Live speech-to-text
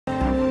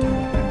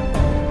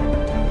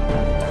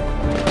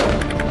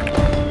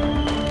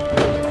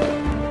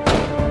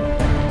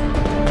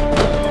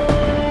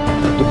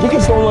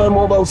online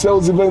mobile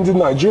sales event in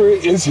Nigeria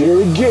is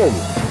here again.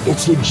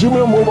 It's the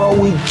Jumia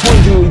Mobile Week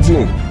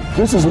 2018.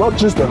 This is not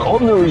just an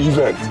ordinary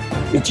event.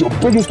 It's your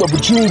biggest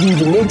opportunity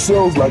to make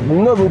sales like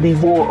never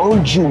before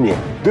on Jumia.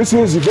 This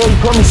year's event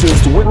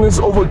promises to witness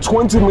over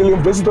 20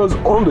 million visitors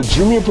on the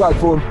Jumia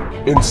platform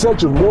in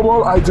search of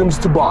mobile items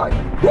to buy.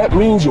 That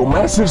means your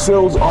massive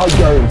sales are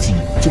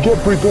guaranteed. To get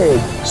prepared,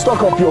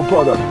 stock up your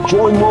product.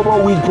 Join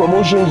Mobile Week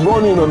promotions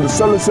running on the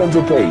Seller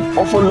Center page.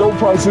 Offer low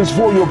prices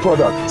for your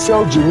product.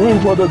 Sell genuine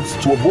products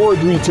to avoid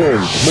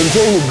returns.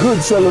 Maintain a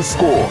good seller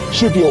score.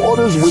 Ship your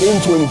orders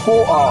within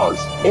 24 hours.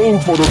 Aim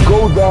for the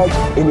gold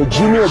badge in the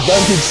Jumia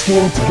Advantage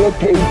scheme to get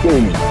paid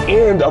daily.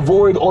 And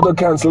avoid order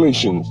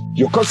cancellations.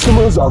 Your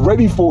customers are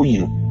ready for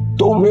you.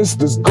 Don't miss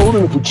this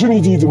golden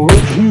opportunity to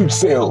make huge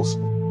sales.